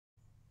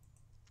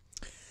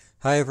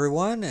Hi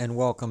everyone, and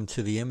welcome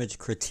to the image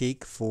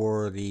critique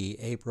for the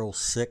April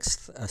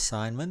 6th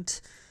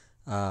assignment.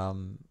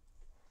 Um,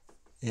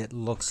 it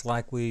looks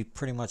like we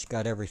pretty much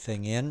got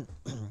everything in.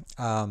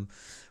 We're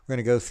going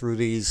to go through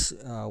these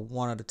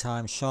one at a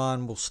time.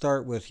 Sean, we'll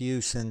start with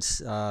you since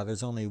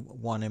there's only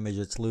one image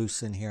that's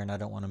loose in here and I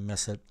don't want to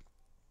miss it.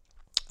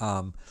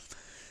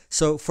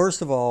 So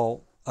first of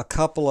all, a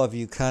couple of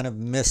you kind of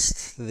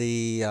missed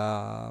the,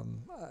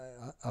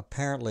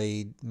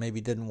 apparently maybe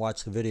didn't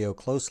watch the video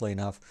closely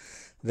enough.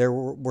 There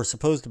were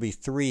supposed to be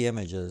three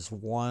images,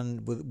 one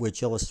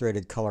which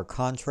illustrated color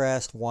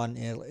contrast, one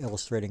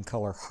illustrating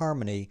color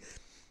harmony,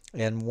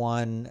 and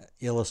one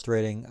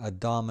illustrating a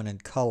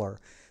dominant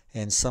color.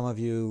 And some of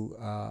you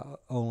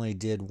only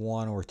did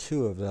one or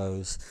two of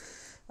those.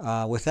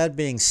 With that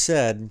being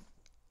said,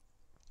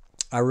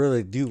 I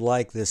really do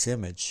like this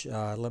image.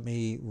 Let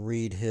me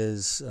read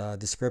his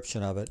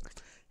description of it.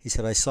 He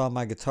said, I saw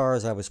my guitar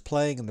as I was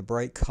playing, and the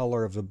bright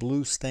color of the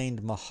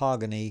blue-stained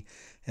mahogany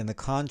and the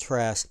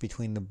contrast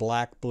between the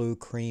black, blue,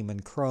 cream,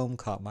 and chrome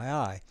caught my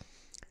eye.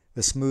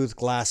 The smooth,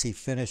 glassy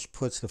finish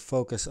puts the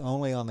focus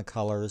only on the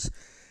colors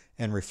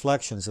and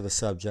reflections of the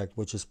subject,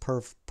 which is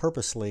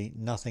purposely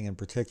nothing in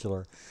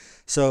particular.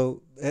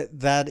 So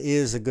that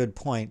is a good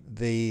point.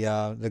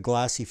 The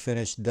glassy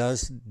finish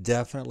does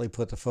definitely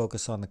put the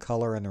focus on the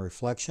color and the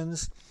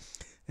reflections.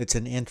 It's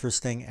an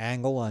interesting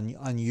angle, an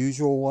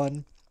unusual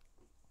one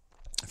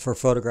for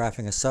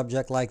photographing a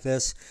subject like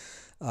this.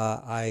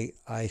 I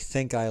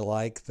think I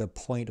like the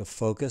point of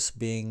focus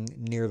being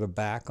near the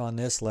back on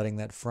this, letting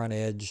that front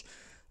edge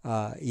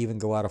even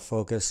go out of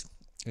focus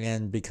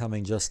and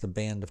becoming just a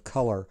band of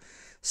color.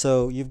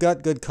 So you've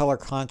got good color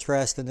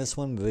contrast in this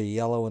one. The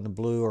yellow and the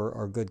blue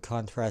are good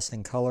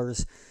contrasting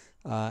colors,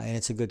 and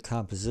it's a good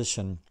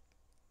composition.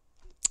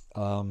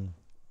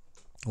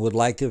 Would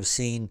like to have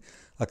seen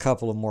a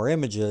couple of more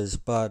images,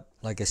 but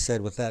like I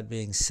said, with that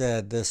being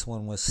said, this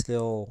one was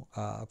still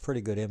a pretty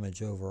good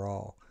image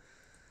overall.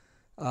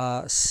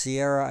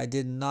 Sierra, I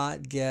did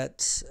not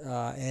get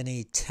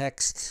any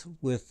text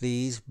with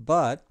these,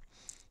 but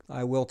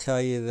I will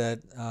tell you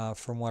that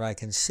from what I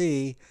can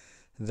see,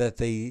 that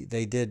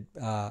they did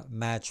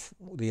match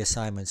the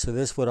assignment. So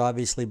this would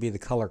obviously be the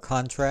color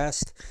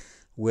contrast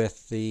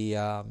with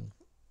the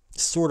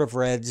sort of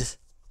reds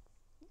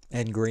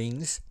and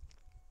greens.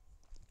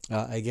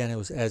 Again, it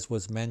was, as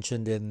was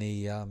mentioned in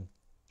the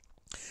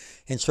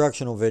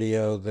instructional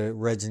video, the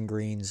reds and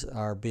greens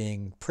are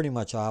being pretty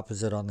much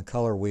opposite on the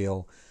color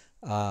wheel,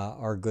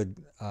 are good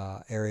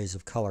areas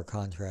of color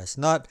contrast.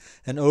 Not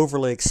an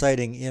overly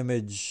exciting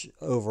image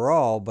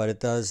overall, but it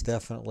does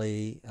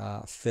definitely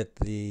fit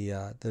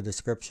the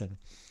description.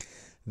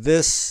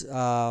 This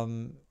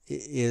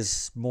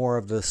is more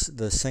of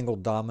the single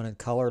dominant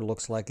color.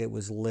 Looks like it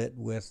was lit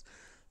with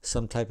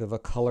some type of a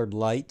colored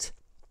light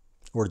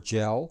or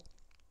gel.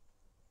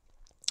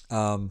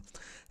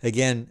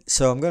 Again,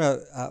 so I'm gonna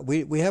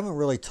we haven't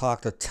really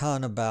talked a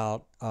ton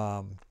about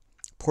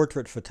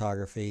portrait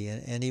photography,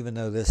 and even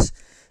though this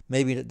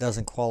maybe it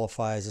doesn't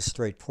qualify as a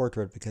straight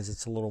portrait because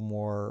it's a little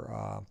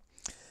more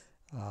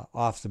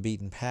off the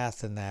beaten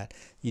path than that,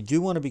 you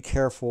do want to be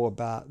careful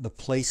about the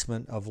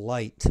placement of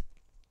light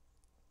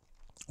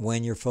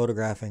when you're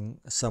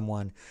photographing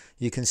someone.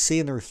 You can see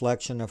in the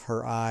reflection of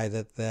her eye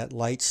that that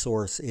light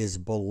source is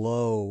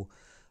below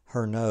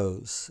her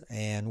nose,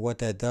 and what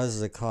that does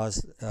is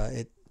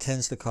it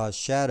tends to cause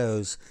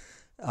shadows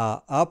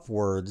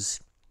upwards,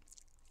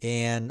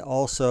 and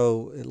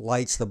also it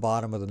lights the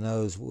bottom of the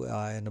nose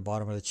and the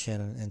bottom of the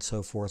chin and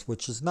so forth,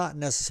 which is not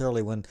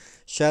necessarily, when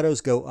shadows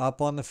go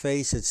up on the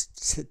face, it's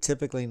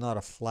typically not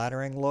a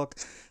flattering look.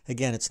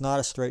 Again, it's not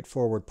a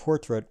straightforward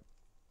portrait,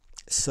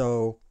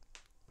 so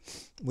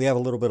we have a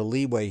little bit of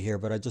leeway here,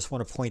 but I just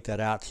want to point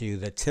that out to you,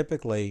 that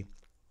typically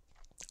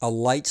a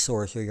light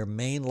source, or your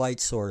main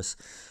light source,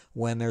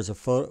 when there's a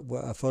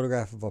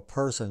photograph of a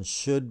person,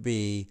 should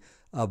be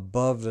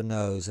above the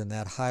nose, and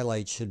that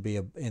highlight should be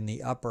in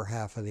the upper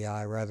half of the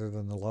eye rather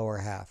than the lower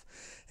half.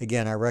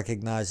 Again, I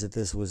recognize that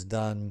this was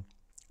done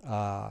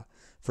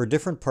for a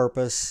different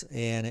purpose,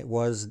 and it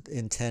was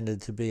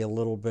intended to be a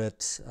little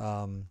bit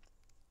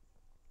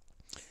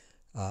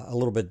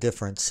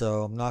different.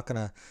 So I'm not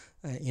going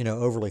to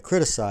overly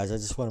criticize. I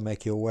just want to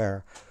make you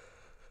aware.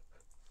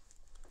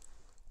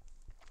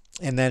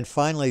 And then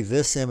finally,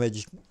 this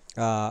image,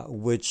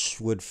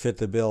 which would fit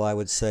the bill, I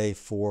would say,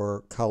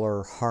 for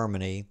color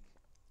harmony.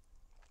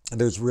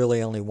 There's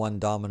really only one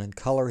dominant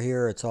color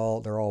here.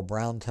 They're all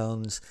brown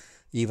tones.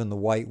 Even the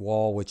white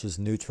wall, which is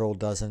neutral,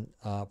 doesn't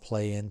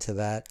play into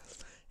that.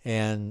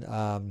 And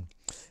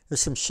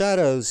there's some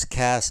shadows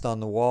cast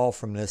on the wall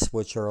from this,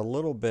 which are a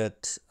little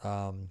bit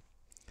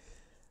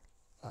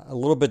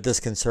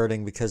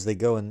disconcerting because they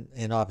go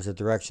in opposite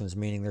directions,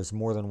 meaning there's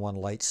more than one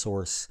light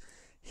source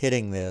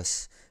hitting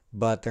this,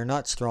 but they're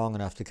not strong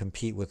enough to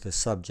compete with the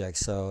subject.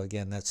 So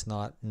again, that's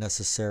not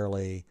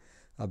necessarily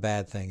a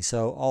bad thing.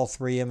 So all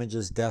three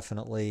images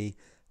definitely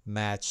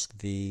matched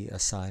the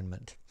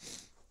assignment.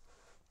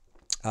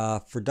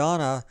 For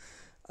Donna,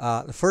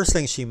 the first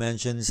thing she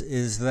mentions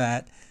is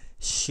that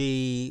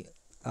She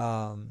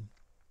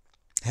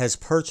has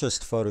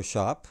purchased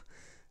Photoshop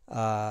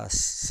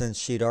since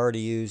she'd already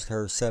used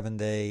her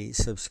 7-day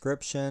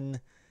subscription.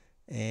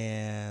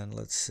 And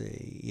let's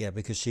see, yeah,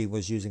 because she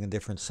was using a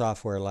different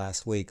software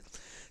last week.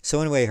 So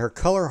anyway, her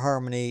color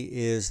harmony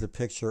is the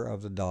picture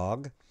of the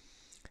dog.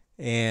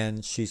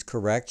 And she's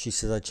correct. She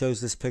says, I chose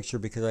this picture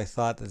because I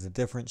thought that the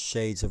different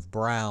shades of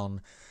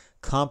brown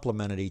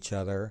complemented each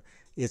other.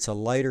 It's a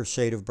lighter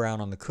shade of brown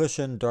on the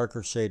cushion,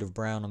 darker shade of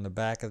brown on the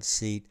back of the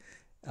seat,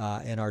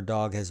 and our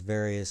dog has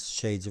various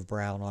shades of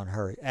brown on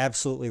her.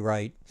 Absolutely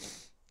right.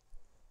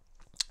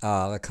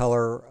 The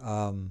color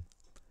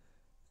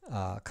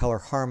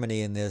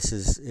harmony in this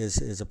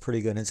is a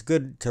pretty good. And it's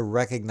good to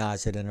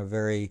recognize it in a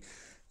very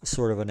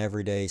sort of an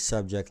everyday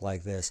subject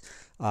like this.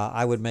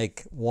 I would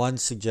make one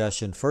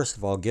suggestion. First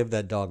of all, give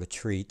that dog a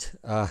treat.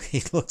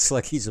 He looks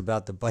like he's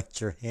about to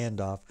bite your hand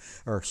off,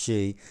 or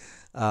she.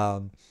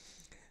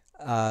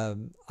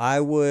 I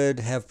would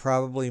have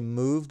probably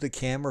moved the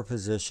camera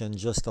position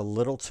just a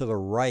little to the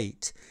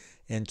right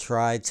and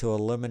tried to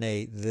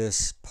eliminate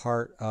this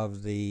part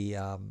of the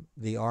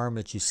arm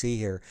that you see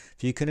here.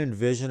 If you can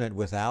envision it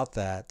without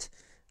that,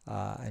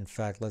 in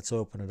fact, let's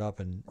open it up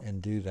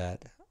and do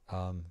that.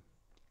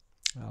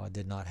 I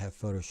did not have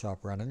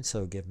Photoshop running,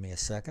 so give me a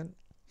second.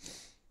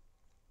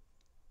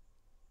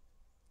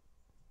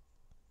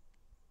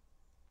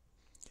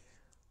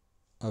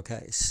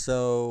 Okay,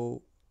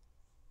 so,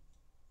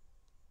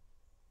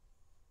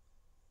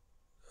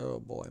 oh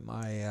boy,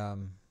 my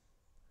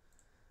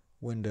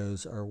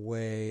windows are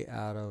way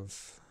out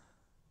of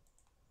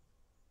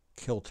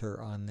kilter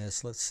on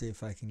this. Let's see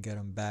if I can get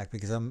them back,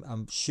 because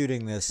I'm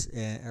shooting this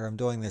or I'm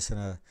doing this in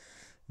a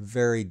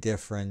very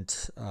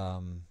different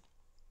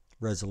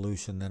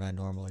resolution than I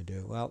normally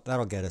do. Well,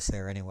 that'll get us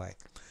there anyway.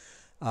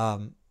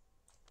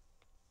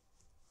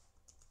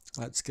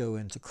 Let's go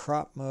into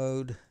crop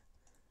mode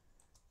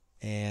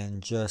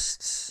and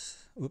just,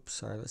 oops,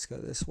 sorry, let's go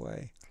this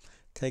way.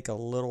 Take a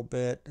little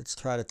bit. Let's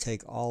try to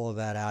take all of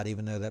that out,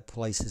 even though that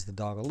places the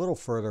dog a little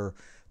further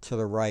to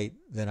the right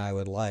than I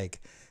would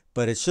like.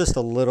 But it's just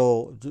a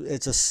little,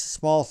 it's a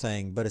small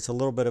thing, but it's a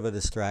little bit of a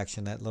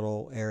distraction, that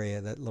little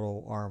area, that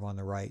little arm on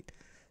the right.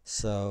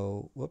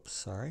 So, whoops,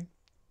 sorry.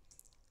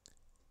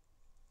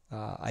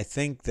 I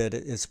think that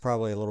it's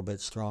probably a little bit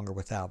stronger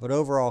without. But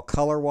overall,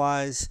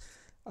 color-wise,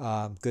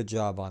 good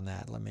job on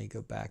that. Let me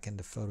go back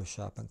into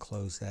Photoshop and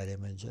close that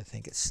image. I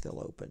think it's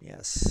still open,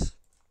 yes.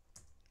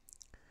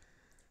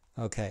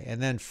 Okay,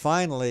 and then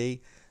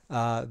finally,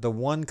 the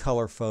one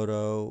color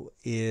photo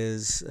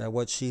is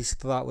what she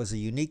thought was a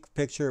unique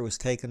picture. It was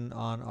taken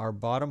on our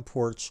bottom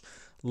porch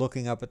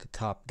looking up at the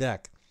top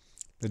deck.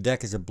 The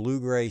deck is a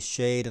blue-gray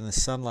shade, and the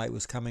sunlight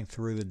was coming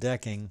through the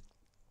decking,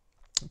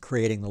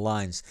 creating the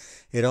lines.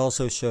 It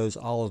also shows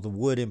all of the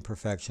wood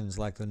imperfections,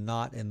 like the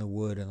knot in the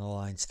wood and the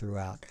lines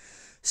throughout.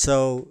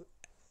 So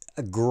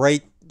a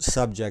great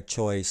subject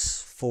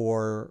choice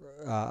for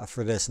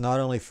this, not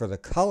only for the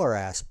color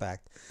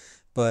aspect,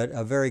 but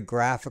a very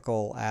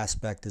graphical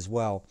aspect as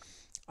well.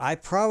 I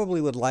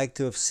probably would like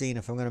to have seen,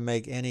 if I'm going to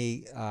make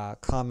any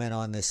comment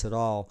on this at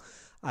all,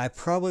 I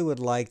probably would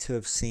like to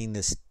have seen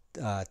this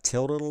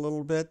tilted a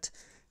little bit.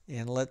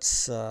 And let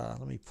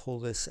me pull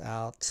this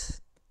out.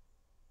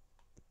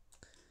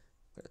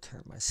 I'm going to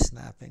turn my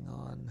snapping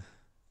on.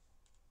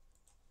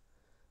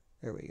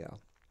 There we go.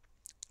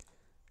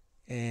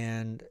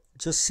 And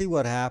just see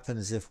what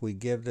happens if we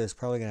give this,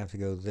 probably going to have to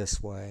go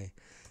this way.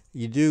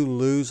 You do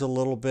lose a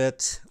little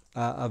bit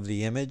of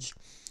the image,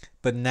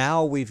 but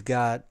now we've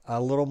got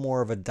a little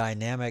more of a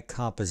dynamic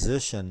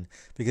composition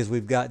because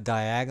we've got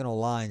diagonal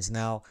lines.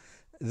 Now,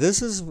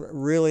 this is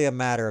really a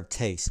matter of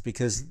taste,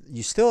 because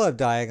you still have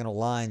diagonal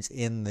lines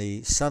in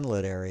the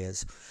sunlit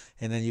areas,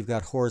 and then you've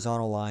got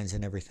horizontal lines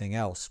and everything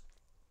else.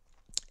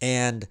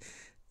 And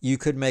you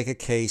could make a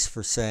case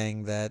for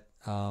saying that,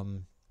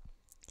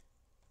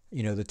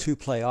 you know, the two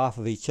play off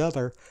of each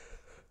other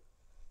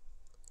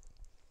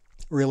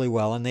really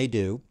well, and they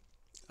do.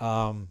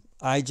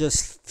 I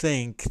just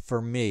think,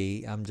 for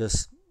me, I'm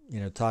just, you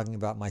know, talking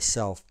about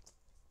myself,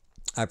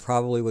 I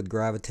probably would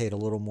gravitate a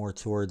little more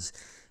towards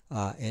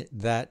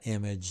that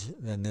image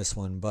than this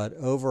one. But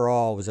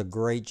overall, it was a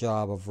great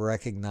job of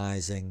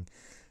recognizing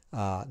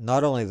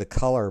not only the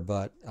color,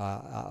 but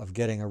of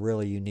getting a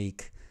really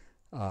unique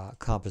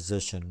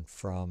composition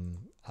from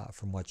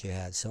what you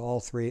had. So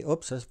all three,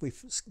 oops, we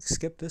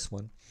skipped this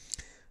one.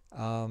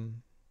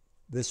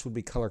 This would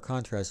be color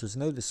contrast. There's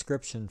no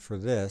description for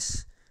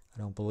this, I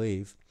don't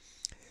believe.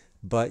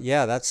 But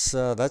yeah,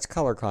 that's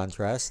color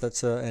contrast.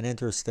 That's an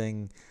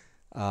interesting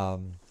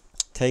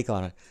take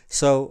on it.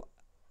 So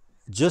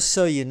just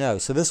so you know,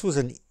 so this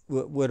was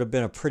would have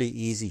been a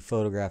pretty easy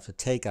photograph to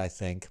take, I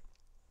think.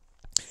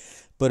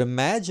 But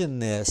imagine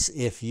this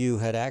if you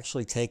had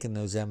actually taken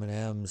those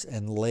M&Ms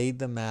and laid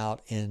them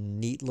out in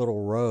neat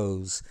little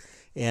rows,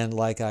 and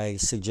like I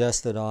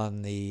suggested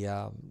on the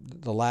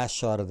last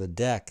shot of the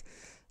deck,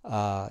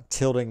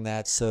 tilting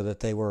that so that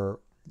they were,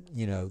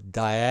 you know,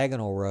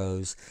 diagonal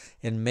rows,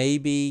 and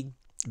maybe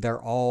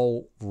they're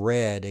all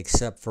red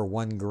except for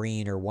one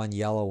green or one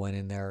yellow one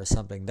in there or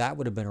something. That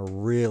would have been a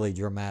really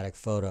dramatic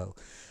photo.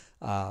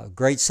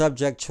 Great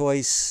subject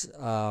choice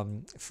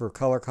for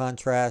color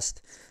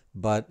contrast,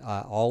 but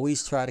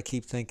always try to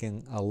keep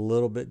thinking a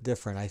little bit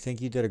different. I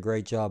think you did a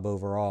great job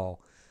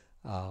overall,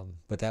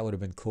 but that would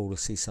have been cool to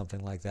see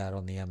something like that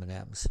on the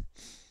M&Ms.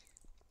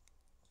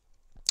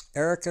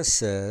 Erica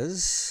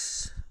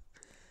says,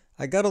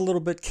 I got a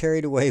little bit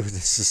carried away with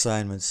this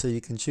assignment, so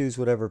you can choose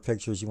whatever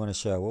pictures you want to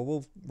show. Well,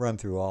 we'll run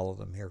through all of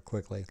them here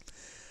quickly.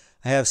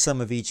 I have some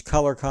of each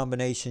color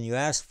combination you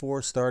asked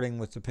for, starting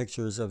with the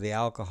pictures of the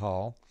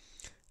alcohol.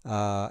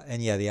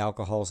 And yeah, the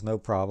alcohol is no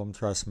problem.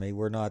 Trust me,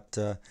 we're not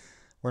going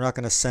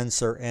to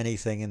censor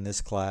anything in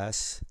this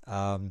class.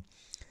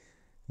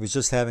 Was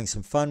just having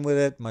some fun with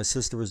it. My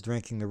sister was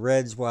drinking the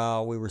reds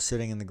while we were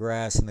sitting in the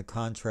grass, and the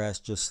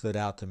contrast just stood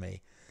out to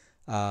me.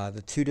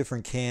 The two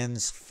different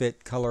cans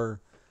fit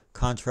color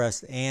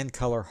contrast and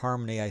color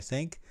harmony, I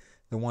think.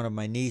 The one of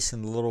my niece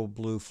and the little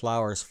blue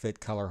flowers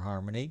fit color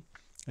harmony.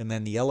 And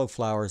then the yellow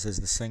flowers is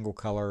the single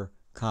color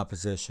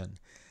composition.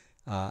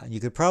 You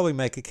could probably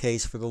make a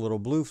case for the little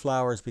blue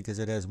flowers because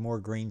it has more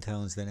green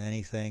tones than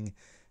anything.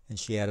 And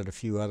she added a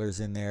few others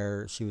in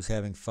there. She was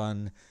having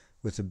fun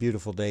with the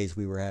beautiful days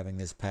we were having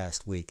this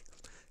past week.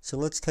 So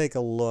let's take a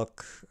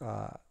look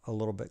a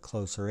little bit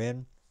closer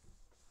in.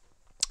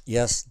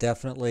 Yes,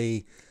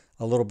 definitely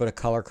a little bit of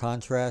color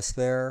contrast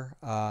there.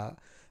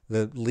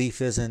 The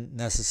leaf isn't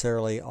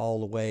necessarily all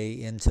the way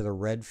into the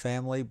red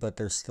family, but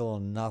there's still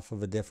enough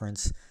of a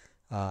difference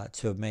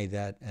to have made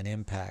that an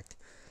impact.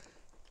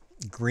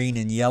 Green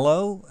and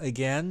yellow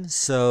again,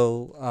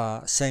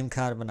 so same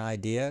kind of an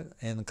idea,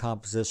 and the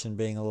composition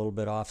being a little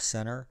bit off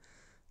center.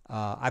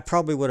 I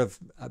probably would have,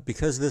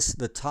 because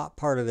the top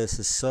part of this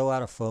is so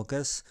out of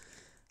focus,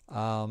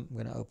 I'm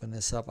going to open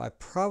this up. I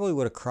probably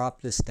would have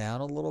cropped this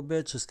down a little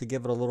bit just to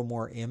give it a little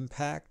more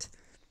impact,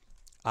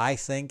 I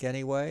think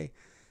anyway.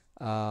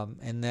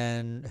 And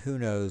then who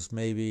knows,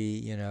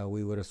 maybe,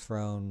 we would have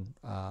thrown,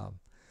 of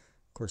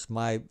course,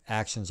 my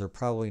actions are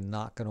probably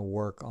not going to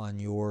work on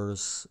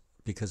yours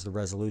because the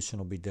resolution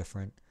will be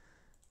different.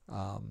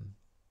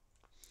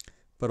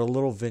 But a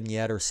little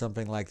vignette or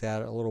something like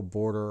that, a little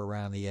border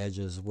around the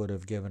edges would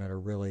have given it a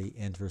really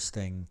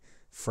interesting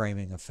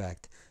framing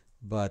effect.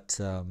 But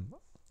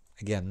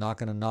again, not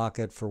going to knock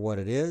it for what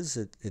it is.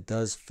 It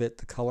does fit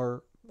the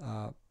color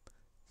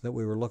that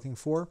we were looking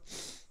for.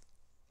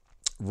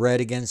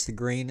 Red against the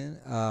green.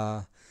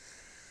 I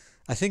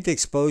think the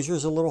exposure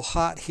is a little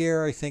hot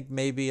here. I think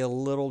maybe a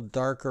little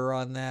darker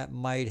on that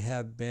might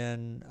have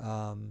been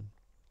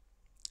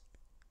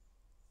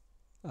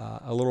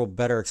a little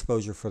better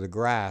exposure for the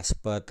grass,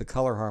 but the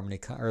color harmony,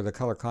 or the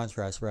color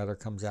contrast rather,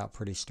 comes out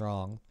pretty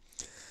strong.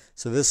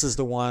 So this is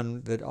the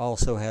one that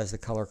also has the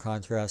color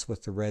contrast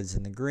with the reds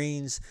and the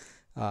greens.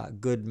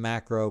 Good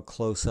macro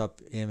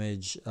close-up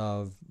image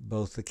of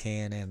both the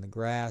can and the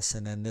grass,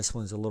 and then this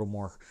one's a little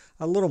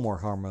more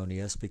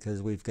harmonious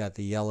because we've got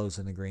the yellows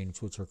and the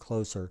greens, which are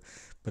closer,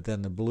 but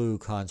then the blue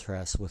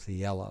contrasts with the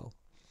yellow.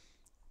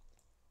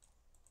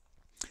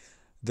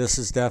 This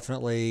is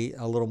definitely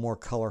a little more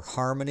color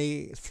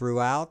harmony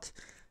throughout.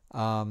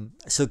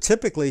 So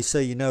typically, so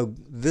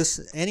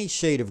any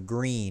shade of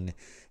green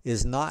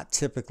is not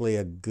typically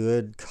a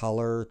good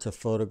color to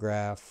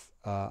photograph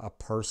a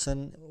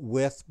person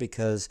with,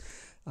 because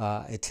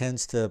it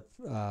tends to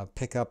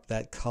pick up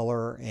that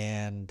color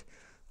and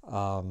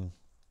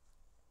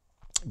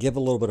give a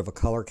little bit of a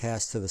color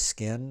cast to the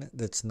skin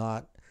that's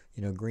not,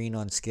 green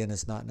on skin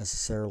is not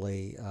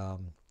necessarily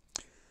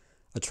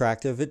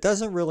attractive. It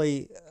doesn't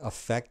really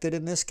affect it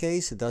in this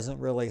case. It doesn't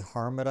really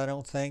harm it, I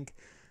don't think.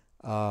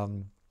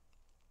 I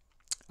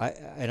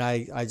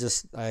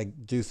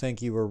do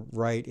think you were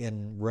right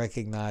in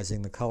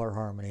recognizing the color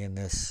harmony in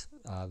this,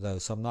 though,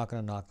 so I'm not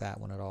going to knock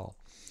that one at all.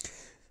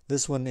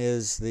 This one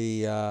is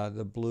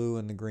the blue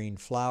and the green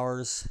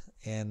flowers,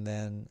 and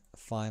then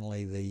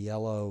finally the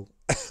yellow,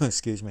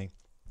 excuse me,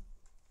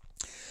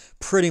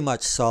 pretty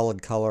much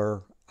solid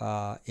color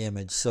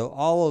image. So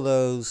all of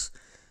those,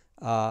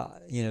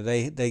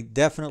 they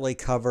definitely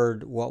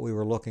covered what we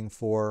were looking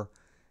for,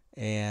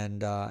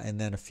 and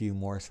then a few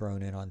more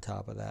thrown in on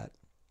top of that.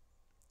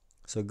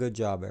 So good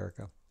job,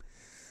 Erica.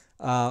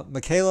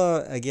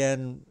 Michaela,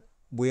 again,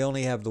 we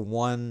only have the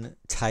one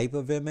type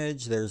of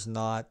image. There's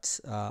not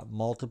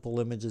multiple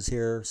images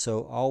here.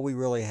 So all we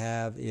really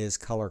have is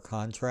color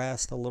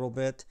contrast a little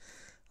bit.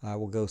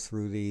 We'll go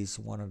through these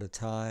one at a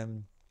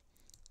time.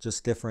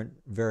 Just different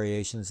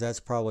variations. That's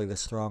probably the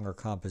stronger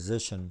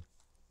composition.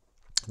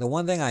 The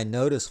one thing I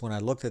noticed when I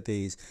looked at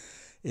these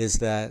is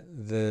that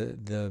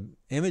the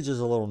image is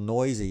a little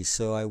noisy.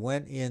 So I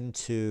went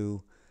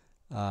into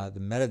the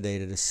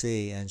metadata to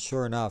see, and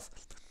sure enough,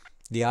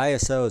 the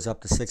ISO is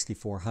up to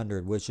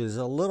 6400, which is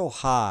a little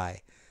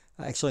high.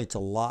 Actually, it's a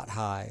lot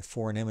high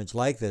for an image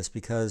like this,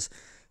 because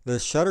the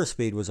shutter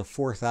speed was a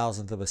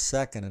 4,000th of a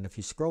second, and if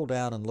you scroll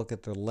down and look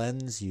at the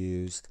lens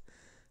used,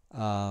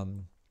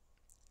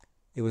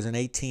 it was an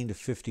 18 to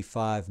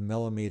 55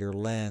 millimeter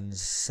lens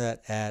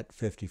set at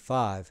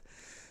 55.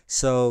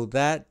 So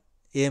that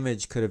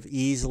image could have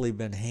easily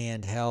been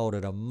handheld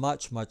at a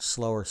much, much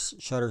slower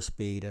shutter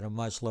speed and a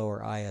much lower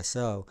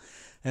ISO,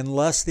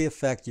 unless the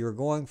effect you were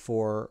going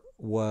for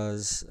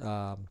was,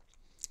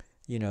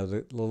 you know,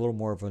 the little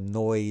more of a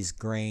noise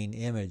grain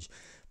image.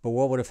 But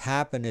what would have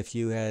happened if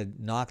you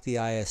had knocked the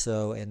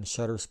ISO and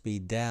shutter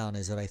speed down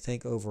is that I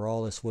think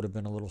overall this would have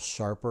been a little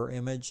sharper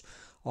image.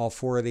 All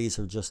four of these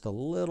are just a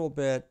little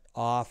bit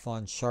off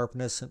on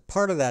sharpness, and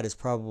part of that is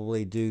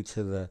probably due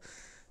to the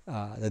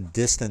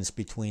distance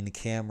between the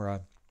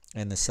camera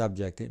and the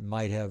subject. It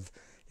might have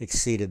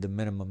exceeded the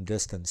minimum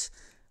distance,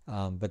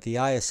 but the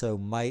ISO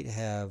might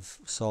have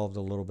solved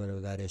a little bit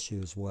of that issue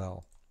as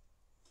well.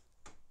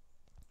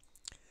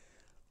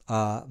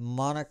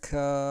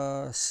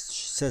 Monica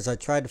says, I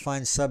tried to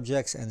find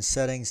subjects and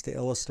settings to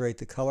illustrate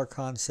the color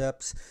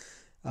concepts.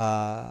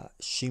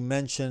 She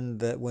mentioned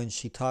that when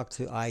she talked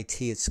to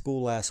IT at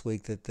school last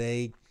week that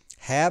they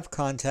have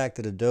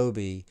contacted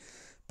Adobe,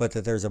 but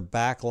that there's a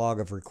backlog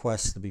of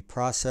requests to be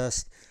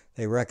processed.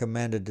 They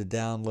recommended to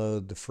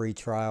download the free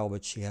trial,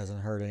 but she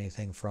hasn't heard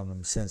anything from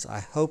them since. I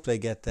hope they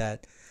get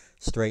that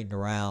straightened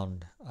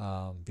around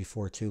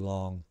before too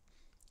long,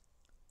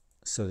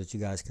 so that you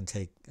guys can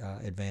take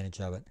advantage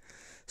of it.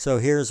 So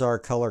here's our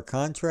color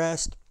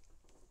contrast.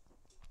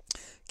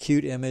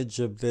 Cute image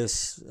of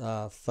this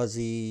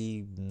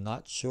fuzzy,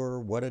 not sure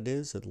what it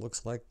is. It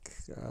looks like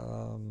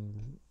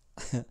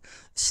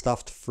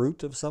stuffed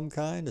fruit of some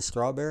kind, a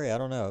strawberry, I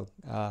don't know,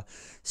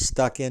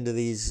 stuck into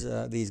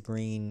these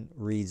green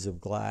reeds of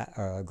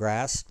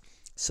grass.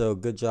 So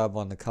good job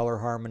on the color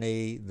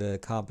harmony. The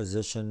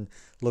composition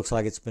looks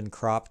like it's been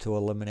cropped to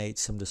eliminate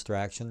some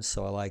distractions,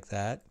 so I like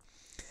that.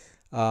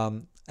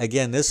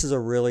 Again, this is a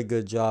really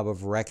good job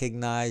of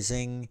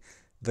recognizing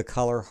the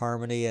color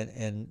harmony,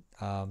 and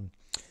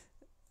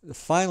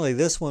finally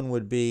this one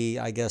would be,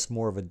 I guess,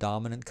 more of a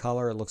dominant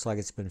color. It looks like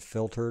it's been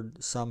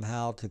filtered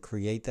somehow to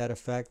create that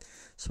effect.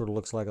 Sort of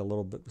looks like a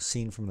little bit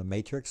seen from the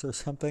Matrix or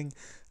something.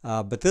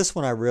 But this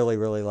one I really,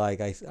 really like.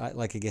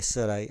 Like I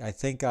said, I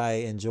think I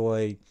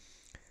enjoy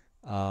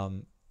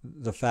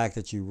the fact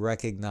that you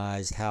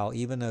recognized how,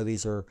 even though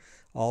these are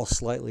all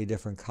slightly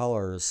different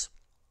colors,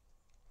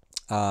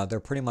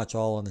 they're pretty much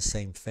all in the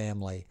same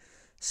family,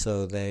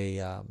 so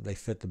they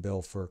fit the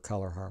bill for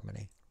color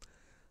harmony.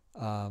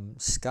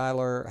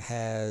 Skylar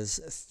has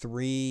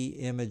 3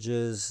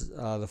 images.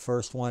 The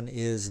first one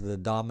is the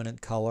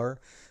dominant color,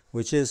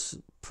 which is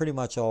pretty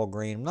much all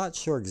green. I'm not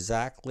sure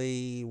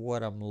exactly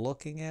what I'm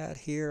looking at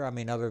here. I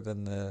mean, other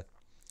than the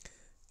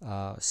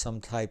some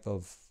type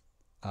of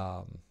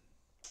I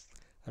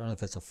don't know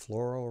if it's a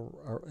floral,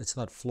 or it's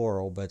not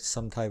floral, but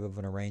some type of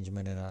an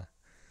arrangement in a,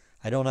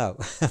 I don't know.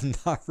 I'm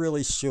not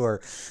really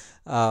sure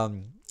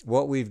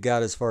what we've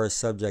got as far as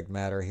subject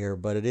matter here,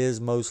 but it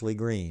is mostly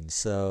green.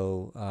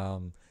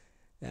 So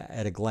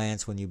at a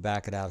glance, when you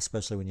back it out,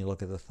 especially when you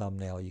look at the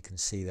thumbnail, you can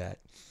see that.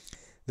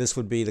 This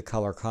would be the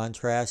color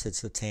contrast.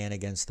 It's the tan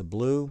against the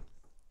blue,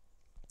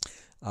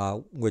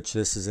 which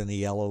this is in the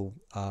yellow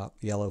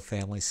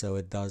family, so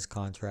it does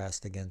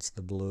contrast against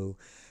the blue.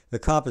 The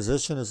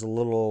composition is a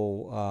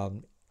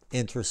little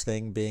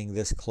interesting, being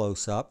this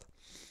close up.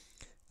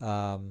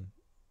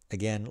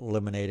 Again,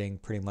 eliminating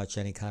pretty much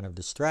any kind of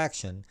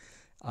distraction,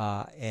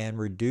 and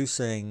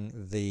reducing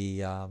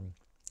the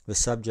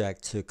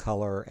subject to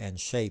color and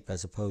shape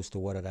as opposed to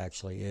what it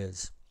actually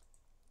is.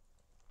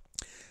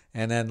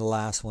 And then the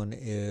last one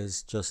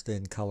is just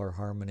in color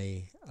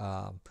harmony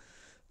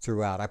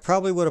throughout. I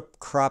probably would have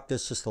cropped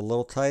this just a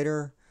little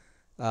tighter.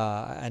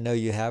 I know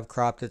you have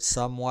cropped it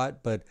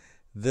somewhat, but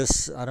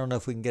this, I don't know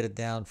if we can get it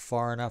down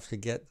far enough to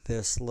get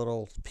this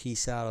little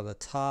piece out of the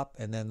top,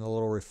 and then the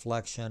little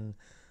reflection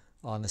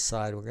on the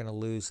side. We're going to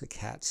lose the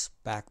cat's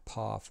back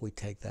paw if we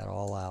take that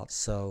all out.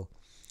 So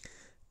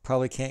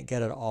probably can't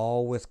get it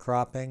all with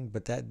cropping,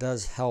 but that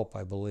does help,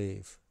 I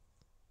believe.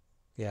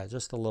 Yeah,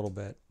 just a little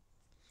bit.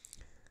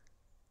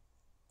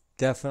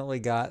 Definitely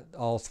got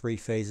all 3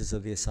 phases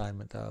of the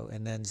assignment though.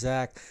 And then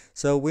Zach,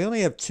 so we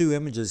only have 2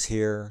 images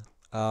here,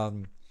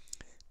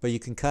 but you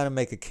can kind of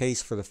make a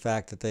case for the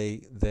fact that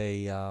they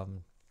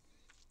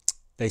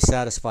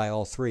satisfy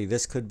all 3.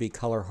 This could be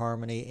color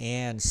harmony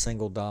and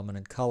single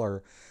dominant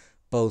color,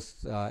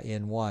 both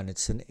in one.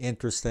 It's an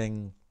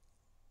interesting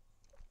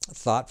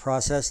thought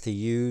process to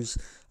use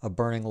a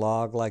burning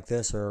log like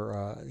this,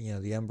 or you know,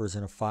 the embers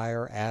in a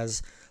fire,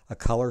 as a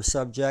color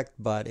subject,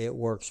 but it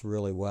works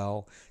really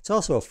well. It's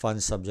also a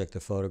fun subject to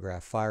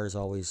photograph. Fire is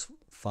always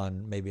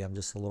fun. Maybe I'm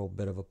just a little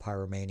bit of a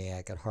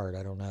pyromaniac at heart,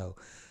 I don't know.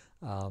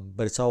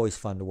 But it's always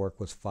fun to work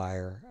with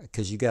fire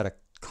because you got a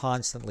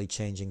constantly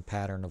changing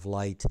pattern of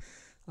light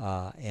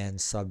and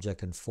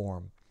subject and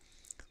form.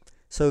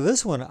 So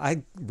this one,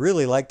 I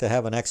really like to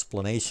have an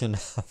explanation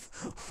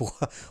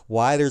of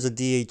why there's a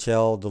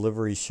DHL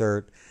delivery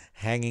shirt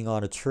hanging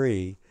on a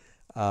tree.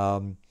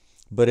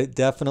 But it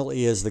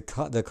definitely is the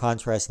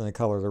contrast in the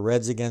color. The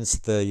red's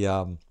against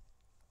the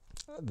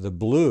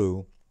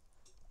blue,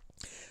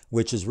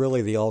 which is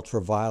really the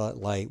ultraviolet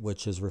light,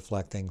 which is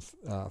reflecting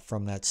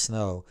from that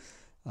snow.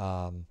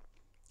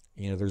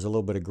 There's a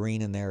little bit of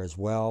green in there as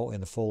well in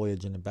the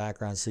foliage in the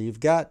background. So you've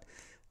got,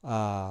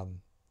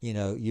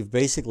 you've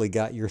basically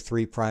got your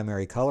three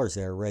primary colors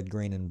there, red,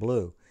 green, and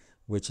blue,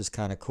 which is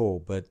kind of cool.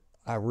 But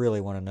I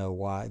really want to know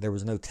why. There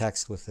was no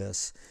text with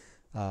this.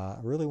 I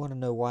really want to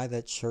know why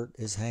that shirt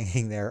is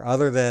hanging there,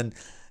 other than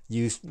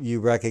you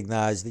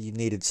recognize that you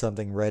needed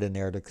something red in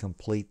there to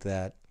complete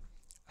that.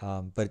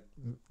 But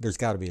there's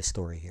got to be a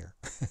story here.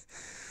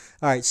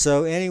 All right,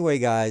 so anyway,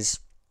 guys,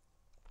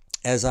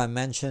 as I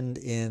mentioned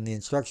in the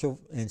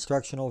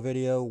instructional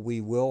video,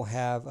 we will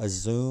have a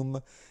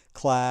Zoom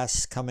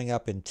class coming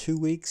up in 2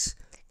 weeks.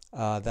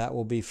 That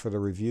will be for the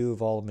review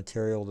of all the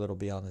material that will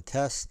be on the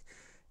test.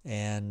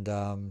 And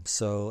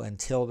so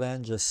until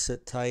then, just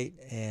sit tight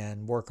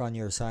and work on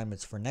your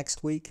assignments for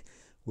next week,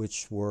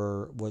 which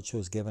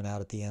was given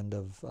out at the end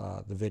of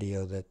the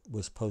video that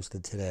was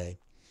posted today.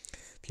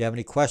 If you have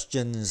any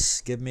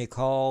questions, give me a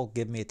call,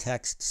 give me a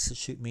text,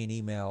 shoot me an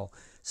email,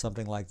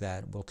 something like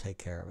that. We'll take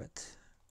care of it.